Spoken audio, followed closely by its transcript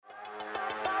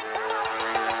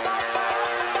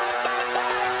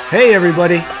Hey,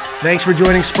 everybody. Thanks for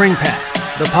joining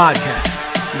SpringPath, the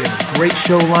podcast. We have a great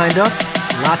show lined up,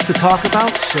 lots to talk about,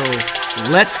 so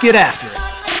let's get after it.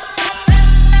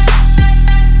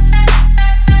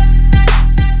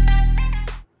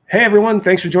 Hey, everyone.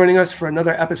 Thanks for joining us for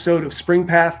another episode of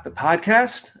SpringPath, the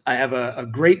podcast. I have a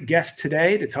great guest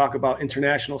today to talk about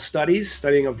international studies,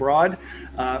 studying abroad,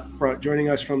 joining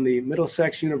us from the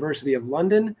Middlesex University of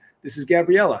London. This is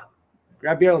Gabriela.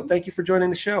 Gabriela, thank you for joining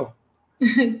the show.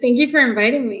 Thank you for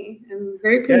inviting me. I'm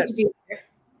very pleased to be here.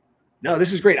 No,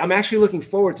 this is great. I'm actually looking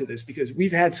forward to this because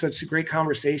we've had such great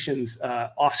conversations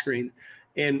off screen.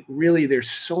 And really, there's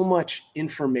so much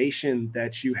information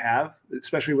that you have,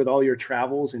 especially with all your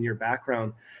travels and your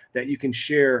background, that you can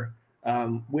share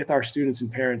with our students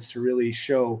and parents to really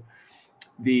show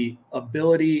the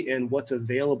ability and what's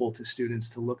available to students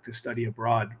to look to study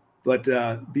abroad. But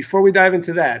before we dive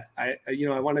into that, I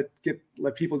want to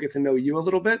let people get to know you a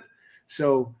little bit.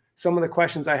 So some of the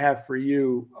questions I have for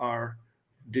you are,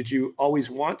 did you always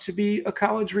want to be a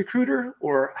college recruiter,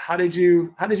 or how did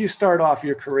you start off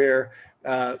your career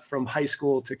from high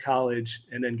school to college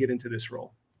and then get into this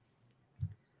role?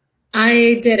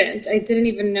 I didn't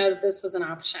even know that this was an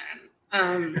option.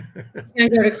 I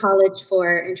go to college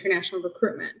for international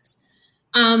recruitment.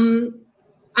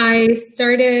 I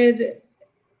started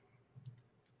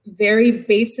very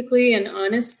basically and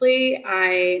honestly.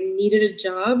 I needed a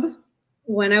job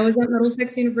when I was at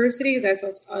Middlesex University, because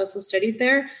I also studied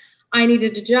there. I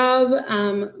needed a job.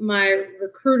 My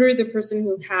recruiter, the person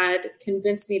who had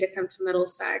convinced me to come to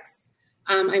Middlesex,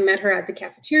 I met her at the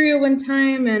cafeteria one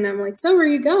time, and I'm like, "So where are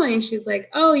you going?" She's like,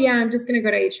 "Oh yeah, I'm just going to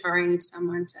go to HR. I need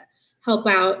someone to help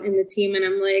out in the team." And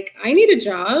I'm like, "I need a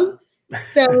job."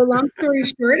 So long story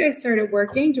short, I started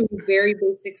working, doing very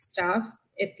basic stuff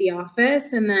at the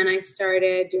office. And then I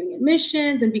started doing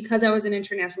admissions. And because I was an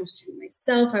international student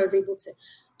myself, I was able to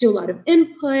do a lot of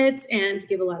inputs and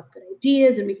give a lot of good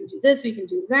ideas. And we can do this, we can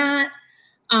do that.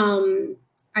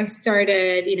 I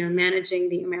started, managing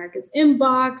the Americas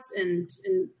inbox and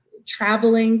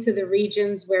traveling to the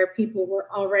regions where people were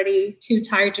already too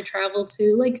tired to travel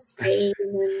to, like Spain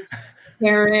and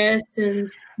Paris and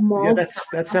Malta. Yeah,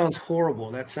 that sounds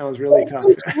horrible. That sounds really tough.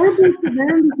 It's horrible to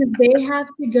them because they have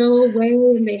to go away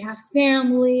and they have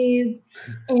families.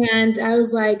 And I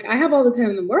was like, I have all the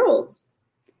time in the world.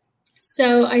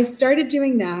 So I started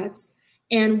doing that.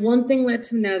 And one thing led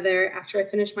to another. After I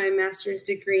finished my master's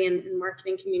degree in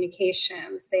marketing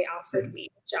communications, they offered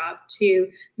me a job to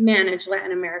manage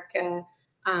Latin America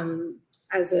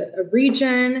as a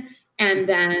region. And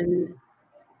then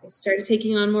I started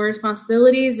taking on more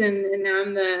responsibilities, and now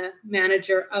I'm the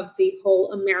manager of the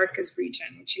whole Americas region,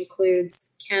 which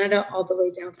includes Canada all the way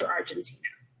down through Argentina.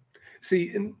 See,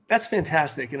 and that's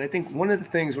fantastic. And I think one of the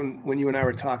things when you and I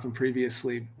were talking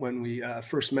previously, when we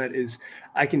first met, is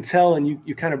I can tell, and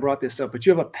you kind of brought this up, but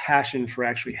you have a passion for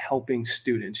actually helping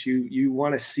students. You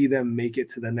want to see them make it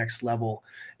to the next level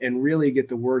and really get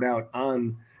the word out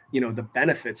on, the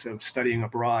benefits of studying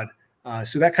abroad.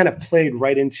 So that kind of played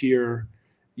right into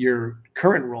your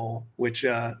current role, which,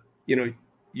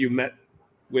 you met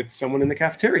with someone in the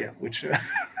cafeteria, which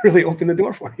really opened the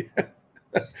door for you.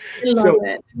 I love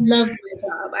it. I love my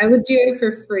job. I would do it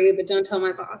for free, but don't tell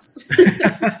my boss.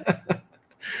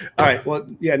 All right. Well,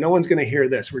 yeah, no one's going to hear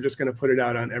this. We're just going to put it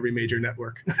out on every major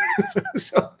network.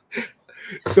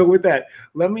 So with that,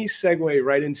 let me segue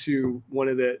right into one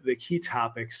of the key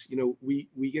topics.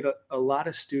 We get a lot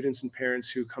of students and parents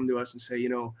who come to us and say,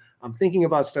 I'm thinking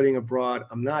about studying abroad.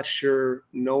 I'm not sure.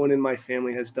 No one in my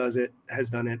family has done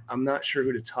it. I'm not sure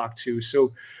who to talk to.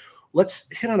 So let's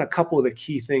hit on a couple of the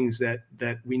key things that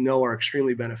we know are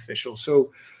extremely beneficial.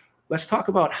 So let's talk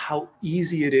about how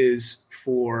easy it is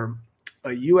for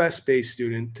a US-based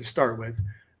student to start with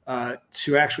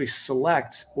to actually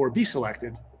select or be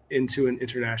selected into an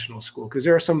international school, because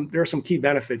there are some key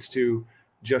benefits to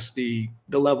just the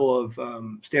level of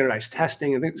standardized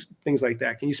testing and things like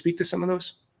that. Can you speak to some of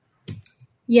those?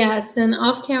 Yes, and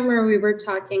off camera we were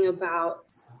talking about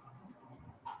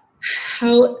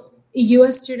how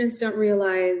U.S. students don't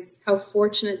realize how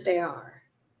fortunate they are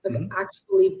of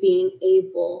actually being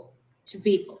able to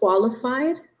be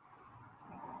qualified,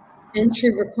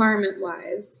 entry requirement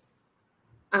wise,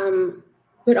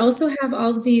 but also have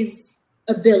all of these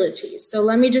abilities. So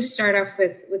let me just start off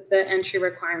with the entry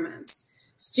requirements.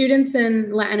 Students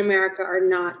in Latin America are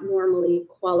not normally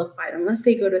qualified unless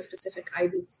they go to a specific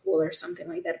Ivy school or something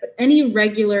like that. But any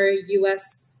regular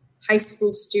U.S. high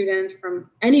school student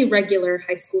from any regular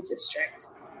high school district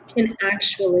can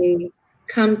actually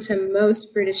come to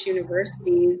most British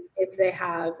universities if they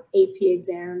have AP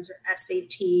exams or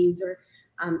SATs or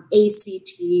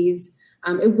ACTs.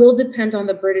 It will depend on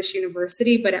the British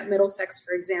university, but at Middlesex,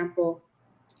 for example,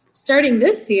 starting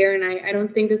this year, and I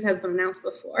don't think this has been announced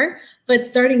before, but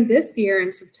starting this year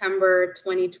in September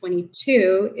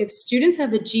 2022, if students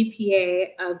have a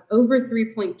GPA of over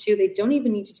 3.2, they don't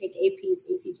even need to take APs,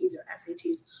 ACTs, or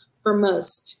SATs for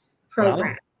most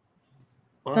programs.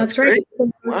 Wow, that's right.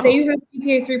 So wow. Say you have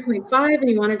GPA 3.5 and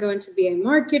you want to go into BA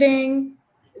marketing,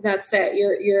 that's it.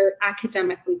 You're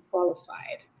academically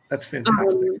qualified. That's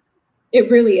fantastic.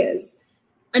 It really is.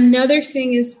 Another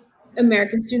thing is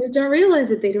American students don't realize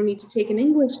that they don't need to take an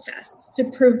English test to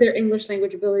prove their English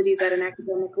language abilities at an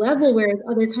academic level, whereas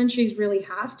other countries really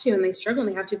have to, and they struggle,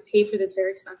 and they have to pay for this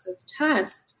very expensive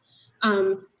test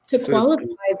to qualify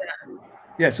them.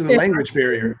 Yeah, so the language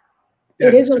barrier.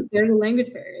 Yeah. There's a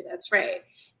language barrier, that's right.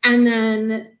 And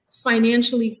then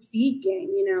financially speaking,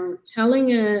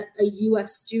 telling a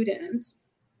US student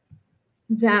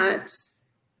that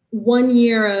 1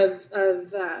 year of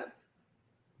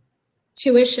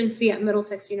tuition fee at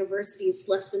Middlesex University is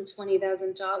less than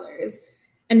 $20,000.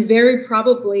 And very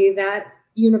probably that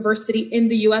university in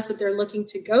the US that they're looking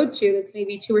to go to, that's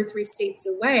maybe 2 or 3 states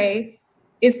away,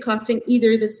 is costing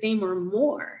either the same or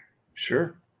more.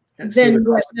 Sure. Than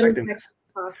what Middlesex is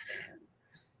costing.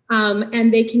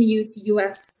 And they can use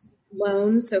US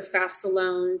loans, so FAFSA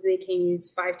loans, they can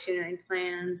use 529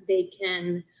 plans, they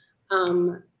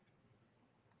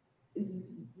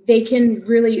can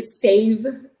really save.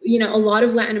 A lot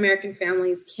of Latin American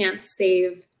families can't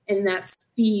save in that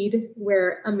speed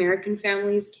where American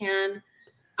families can.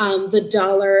 The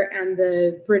dollar and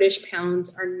the British pound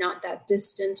are not that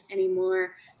distant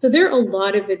anymore. So there are a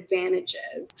lot of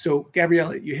advantages. So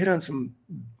Gabriela, you hit on some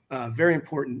very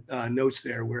important notes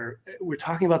there where we're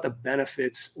talking about the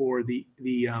benefits or the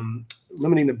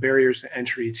limiting the barriers to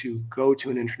entry to go to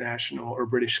an international or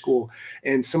British school.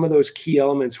 And some of those key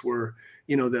elements were,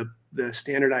 the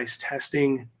standardized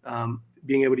testing,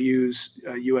 being able to use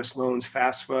US loans,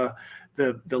 FAFSA.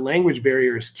 The language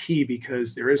barrier is key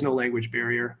because there is no language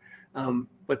barrier.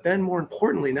 But then more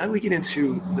importantly, now we get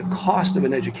into the cost of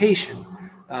an education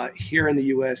here in the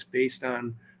US based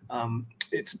on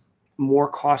it's more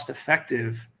cost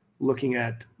effective looking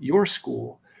at your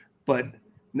school. But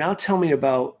now tell me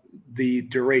about the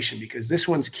duration, because this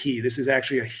one's key. This is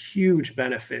actually a huge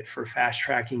benefit for fast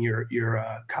tracking your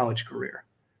college career.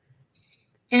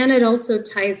 And it also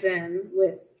ties in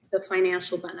with the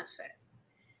financial benefit.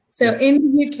 So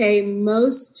in the UK,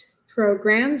 most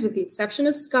programs, with the exception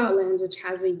of Scotland, which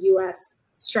has a US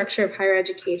structure of higher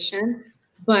education,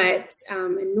 but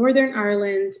in Northern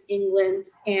Ireland, England,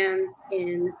 and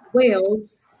in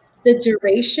Wales, the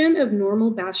duration of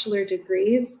normal bachelor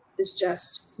degrees is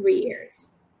just 3 years.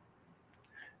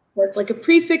 So it's like a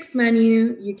prefix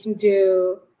menu. You can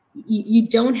do, you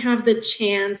don't have the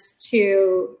chance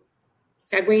to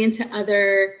segue into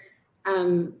other,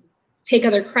 take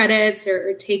other credits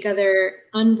or take other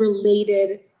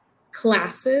unrelated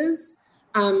classes.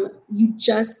 You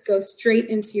just go straight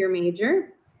into your major.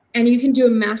 And you can do a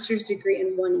master's degree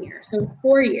in 1 year. So in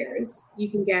 4 years, you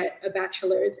can get a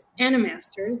bachelor's and a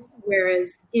master's,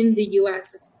 whereas in the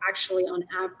US, it's actually on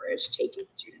average taking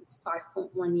students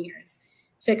 5.1 years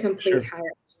to complete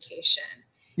higher education.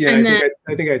 Yeah, and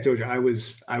I think I told you I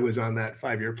was on that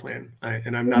 5-year plan,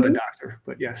 and I'm not a doctor,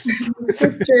 but yes. My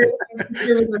sister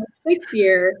was on a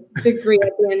 6-year degree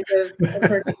at the end of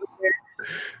her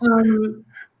career.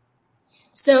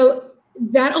 So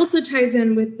that also ties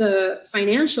in with the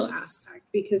financial aspect,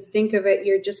 because think of it,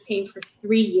 you're just paying for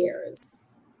 3 years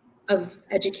of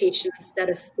education instead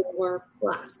of 4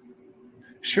 plus.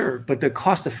 Sure, but the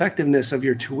cost effectiveness of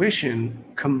your tuition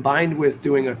combined with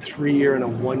doing a 3-year and a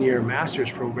 1-year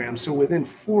master's program. So within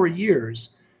 4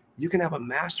 years, you can have a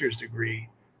master's degree,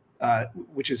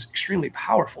 which is extremely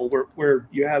powerful, where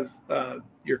you have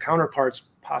your counterparts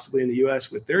possibly in the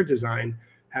US with their design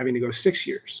having to go 6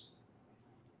 years.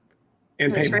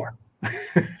 And pay more.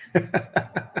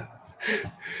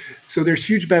 So there's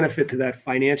huge benefit to that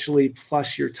financially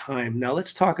plus your time. Now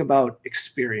let's talk about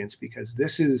experience, because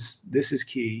this is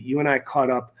key. You and I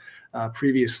caught up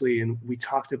previously, and we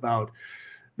talked about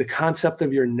the concept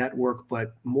of your network,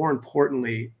 but more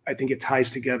importantly, I think it ties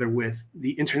together with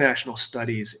the international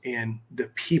studies and the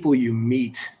people you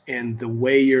meet and the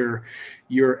way your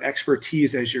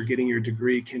expertise as you're getting your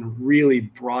degree can really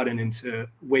broaden into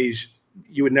ways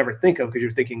you would never think of, because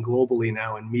you're thinking globally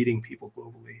now and meeting people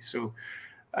globally. So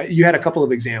you had a couple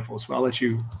of examples, so I'll let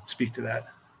you speak to that.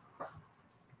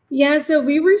 Yeah, so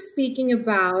we were speaking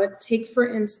about, take for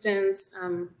instance,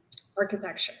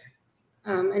 architecture.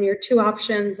 And your 2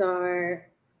 options are,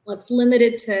 let's limit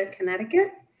it to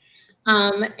Connecticut.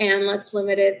 and let's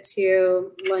limit it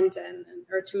to London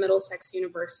or to Middlesex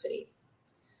University.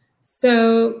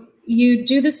 So you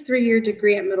do this 3-year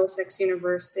degree at Middlesex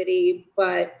University,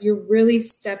 but you're really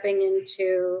stepping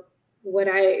into what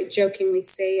I jokingly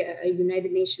say a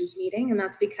United Nations meeting, and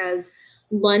that's because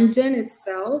London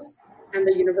itself and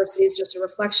the university is just a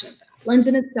reflection of that.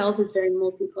 London itself is very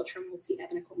multicultural,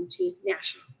 multi-ethnical,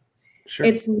 multinational. Sure.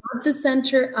 It's not the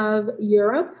center of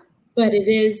Europe, but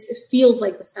it feels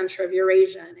like the center of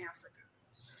Eurasia and Africa.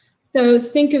 So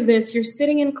think of this, you're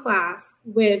sitting in class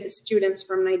with students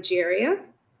from Nigeria,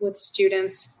 with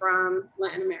students from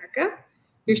Latin America.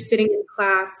 You're sitting in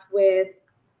class with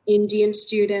Indian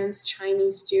students,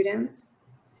 Chinese students.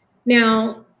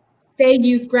 Now, say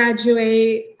you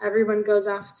graduate, everyone goes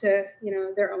off to,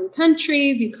 their own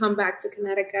countries, you come back to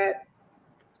Connecticut,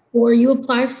 or you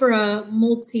apply for a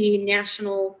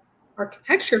multinational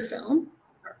architecture firm,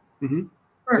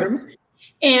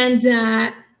 and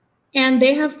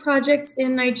they have projects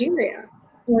in Nigeria,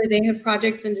 or they have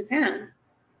projects in Japan.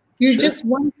 You're just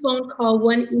one phone call,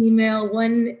 one email,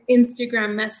 one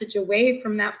Instagram message away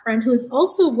from that friend who is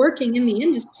also working in the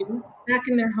industry back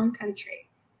in their home country.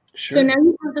 Sure. So now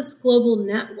you have this global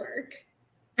network,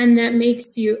 and that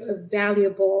makes you a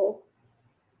valuable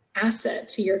asset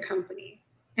to your company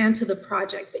and to the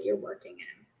project that you're working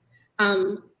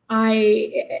in.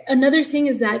 Another thing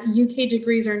is that UK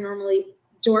degrees are normally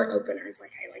door openers,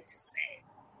 like I like to say.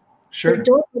 Sure. They're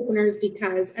door openers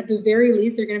because at the very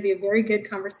least, they're going to be a very good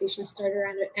conversation starter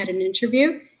at an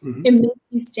interview. Mm-hmm. It makes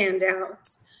you stand out.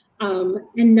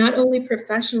 And not only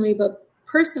professionally, but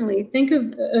personally, think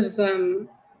of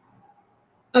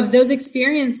those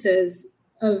experiences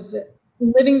of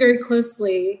living very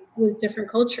closely with different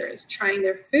cultures, trying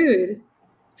their food,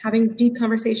 having deep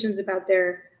conversations about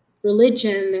their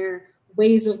religion, their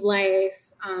ways of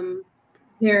life,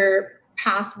 their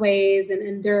pathways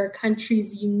and their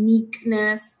country's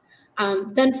uniqueness,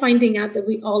 then finding out that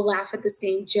we all laugh at the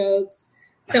same jokes.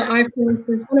 So for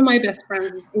instance, one of my best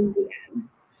friends is Indian.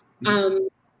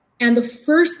 And the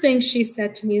first thing she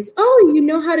said to me is, "Oh, you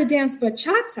know how to dance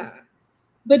bachata."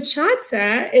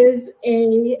 Bachata is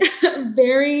a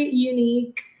very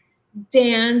unique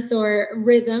dance or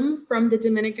rhythm from the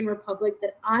Dominican Republic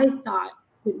that I thought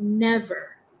would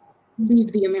never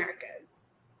leave the Americas.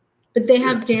 But they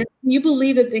have dance. Can you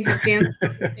believe that they have dance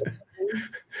of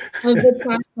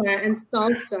bachata and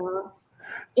salsa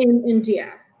in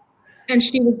India? And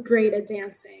she was great at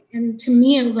dancing. And to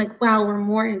me, it was like, wow, we're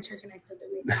more interconnected than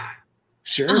we thought.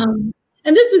 Sure.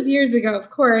 And this was years ago, of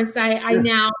course. I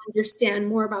now understand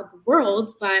more about the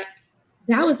world, but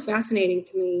that was fascinating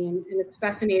to me, and it's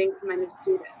fascinating to my new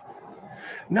students.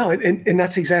 No, and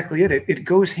that's exactly it. It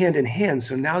goes hand in hand.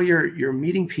 So now you're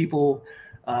meeting people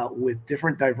with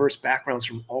different diverse backgrounds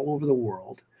from all over the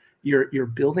world. You're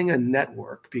building a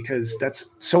network, because that's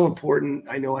so important.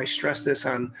 I know I stress this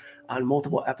on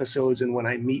multiple episodes, and when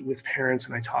I meet with parents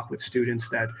and I talk with students,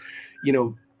 that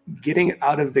getting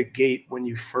out of the gate when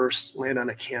you first land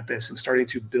on a campus and starting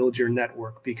to build your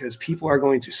network, because people are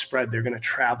going to spread, they're going to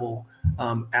travel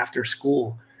after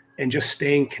school, and just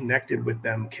staying connected with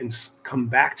them can come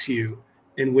back to you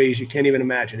in ways you can't even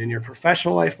imagine in your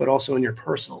professional life, but also in your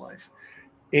personal life.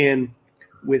 And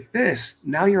with this,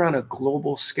 now you're on a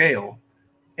global scale.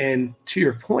 And to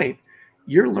your point,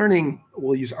 you're learning,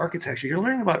 we'll use architecture, you're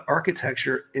learning about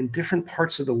architecture in different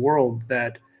parts of the world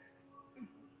that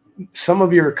some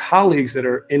of your colleagues that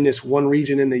are in this one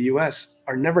region in the US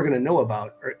are never going to know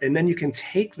about. And then you can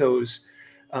take those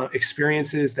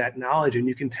experiences, that knowledge, and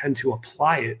you can tend to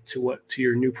apply it to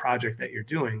your new project that you're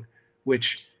doing,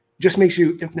 which just makes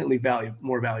you infinitely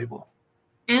more valuable.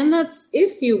 And that's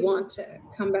if you want to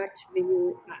come back to the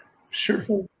US. Sure.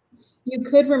 You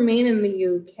could remain in the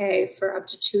UK for up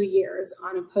to 2 years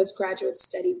on a postgraduate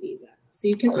study visa. So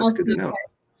you can also get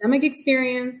academic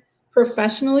experience,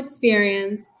 professional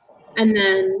experience, and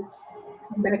then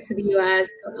come back to the US,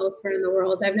 go elsewhere in the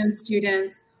world. I've known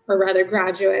students, or rather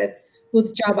graduates,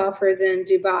 with job offers in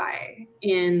Dubai,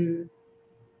 in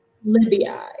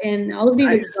Libya, in all of these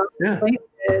exotic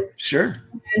places. Sure.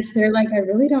 And so they're like, I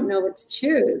really don't know what to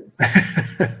choose.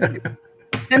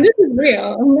 And this is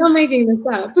real. I'm not making this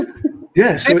up.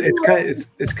 Yeah, so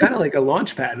it's kind of like a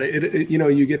launch pad.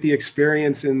 You get the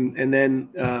experience and then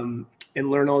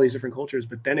and learn all these different cultures,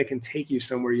 but then it can take you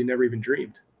somewhere you never even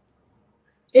dreamed.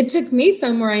 It took me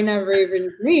somewhere I never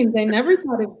even dreamed. I never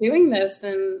thought of doing this,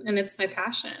 and it's my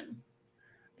passion.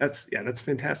 That's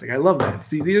fantastic. I love that.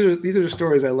 See, these are the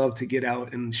stories I love to get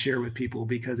out and share with people,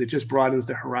 because it just broadens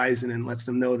the horizon and lets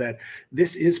them know that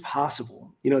this is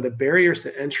possible. The barriers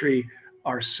to entry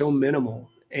are so minimal,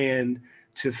 and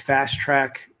to fast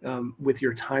track with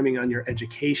your timing on your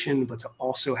education, but to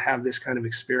also have this kind of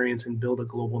experience and build a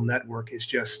global network is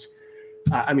just,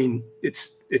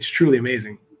 it's truly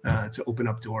amazing to open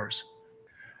up doors.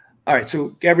 All right. So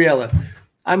Gabriela,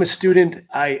 I'm a student.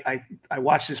 I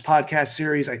watch this podcast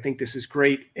series. I think this is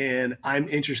great. And I'm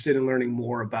interested in learning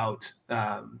more about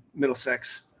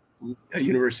Middlesex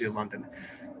University of London.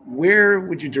 Where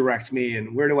would you direct me,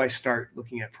 and where do I start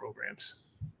looking at programs?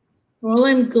 Well,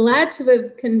 I'm glad to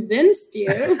have convinced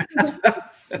you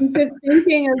into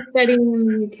thinking of studying in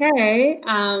the UK.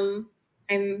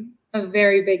 I'm a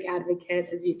very big advocate,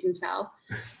 as you can tell.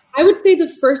 I would say the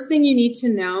first thing you need to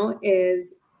know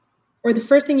is, or the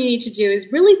first thing you need to do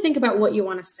is really think about what you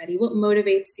want to study, what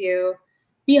motivates you.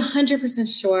 Be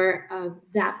 100% sure of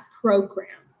that program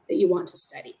that you want to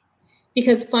study.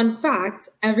 Because fun fact,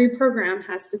 every program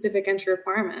has specific entry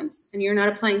requirements, and you're not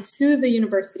applying to the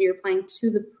university, you're applying to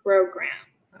the program.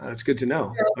 That's good to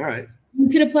know. So all right. You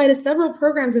could apply to several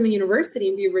programs in the university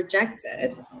and be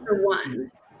rejected for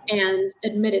one and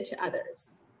admitted to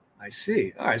others. I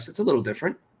see. All right. So it's a little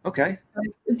different. Okay. So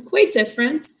it's quite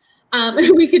different.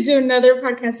 We could do another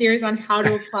podcast series on how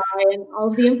to apply and all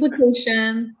of the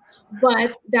implications,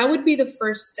 but that would be the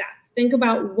first step. Think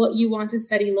about what you want to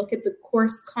study. Look at the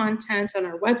course content on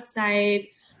our website,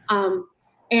 and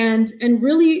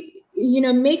really,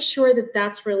 make sure that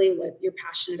that's really what you're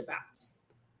passionate about.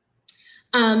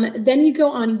 Then you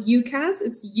go on UCAS.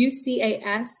 It's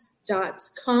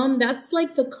UCAS.com. That's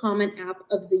like the Common App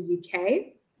of the UK.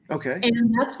 Okay.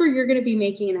 And that's where you're going to be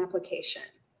making an application.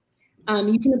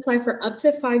 You can apply for up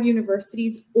to 5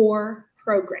 universities or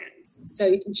programs. So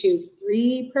you can choose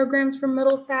 3 programs from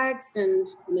Middlesex and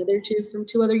another 2 from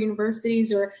 2 other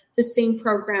universities, or the same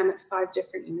program at 5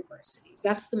 different universities.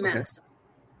 That's the maximum.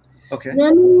 Okay.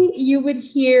 Normally you would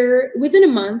hear, within a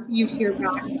month, you'd hear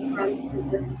back from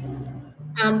universities,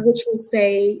 which will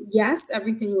say, yes,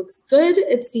 everything looks good.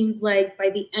 It seems like by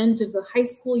the end of the high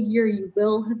school year, you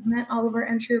will have met all of our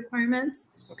entry requirements.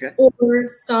 Okay. Or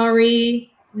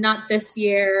sorry, not this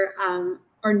year,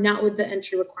 or not with the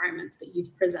entry requirements that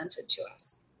you've presented to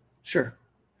us. Sure.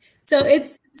 So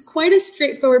it's quite a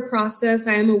straightforward process.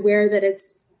 I am aware that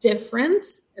it's different.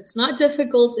 It's not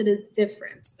difficult. It is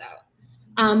different, though.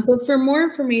 But for more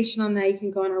information on that, you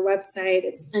can go on our website.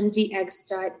 It's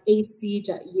mdx.ac.uk.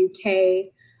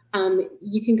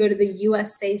 You can go to the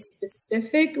USA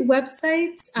specific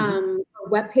website, or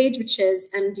webpage, which is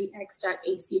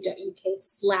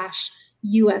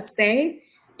mdx.ac.uk/USA.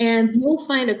 And you'll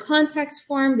find a contact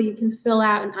form that you can fill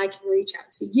out, and I can reach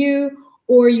out to you,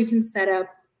 or you can set up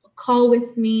a call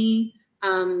with me,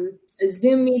 a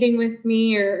Zoom meeting with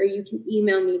me, or you can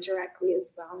email me directly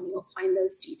as well, and you'll find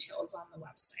those details on the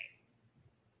website.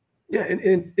 Yeah,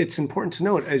 and it's important to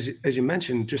note, as you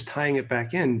mentioned, just tying it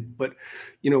back in, but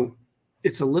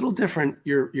it's a little different.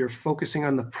 You're focusing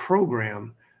on the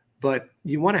program, but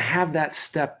you want to have that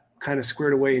step kind of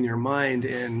squared away in your mind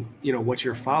and what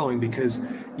you're following, because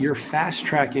you're fast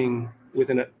tracking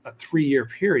within a 3-year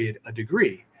period a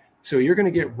degree. So you're going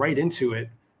to get right into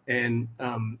it, and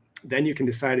then you can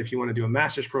decide if you want to do a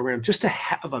master's program. Just to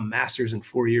have a master's in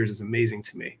 4 years is amazing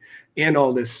to me, and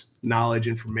all this knowledge,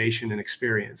 information, and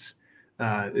experience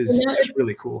is just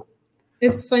really cool.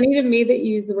 It's funny to me that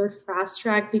you use the word fast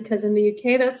track, because in the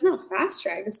UK, that's not fast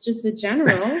track. It's just the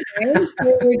general, right?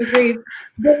 4 degrees.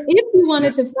 But if you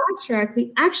wanted to fast track,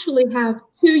 we actually have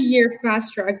 2-year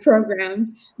fast track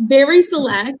programs, very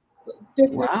select,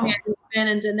 business management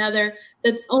and another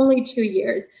that's only 2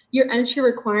 years. Your entry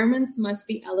requirements must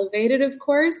be elevated, of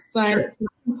course, but it's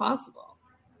not impossible.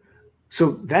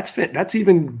 So that's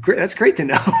even great. That's great to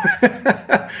know.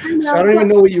 So I don't even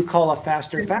know what you call a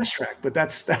fast track, but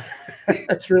that's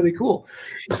really cool.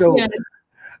 So,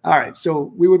 all right.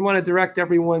 So we would want to direct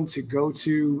everyone to go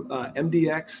to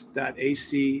mdx.ac.uk.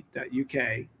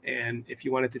 And if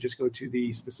you wanted to just go to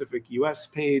the specific US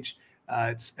page,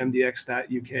 it's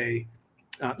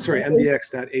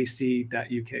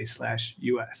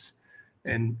mdx.ac.uk/US.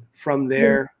 And from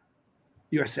there,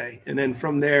 USA. And then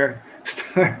from there,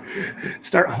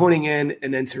 start honing in,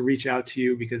 and then to reach out to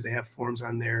you, because they have forms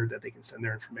on there that they can send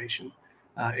their information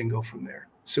and go from there.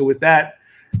 So with that,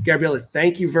 Gabriela,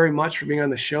 thank you very much for being on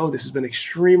the show. This has been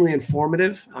extremely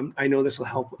informative. I know this will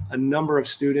help a number of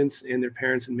students and their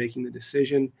parents in making the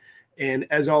decision. And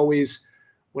as always,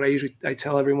 what I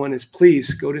tell everyone is,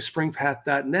 please go to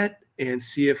springpath.net and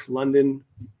see if London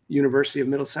University of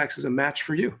Middlesex is a match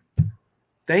for you.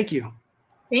 Thank you.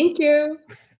 Thank you.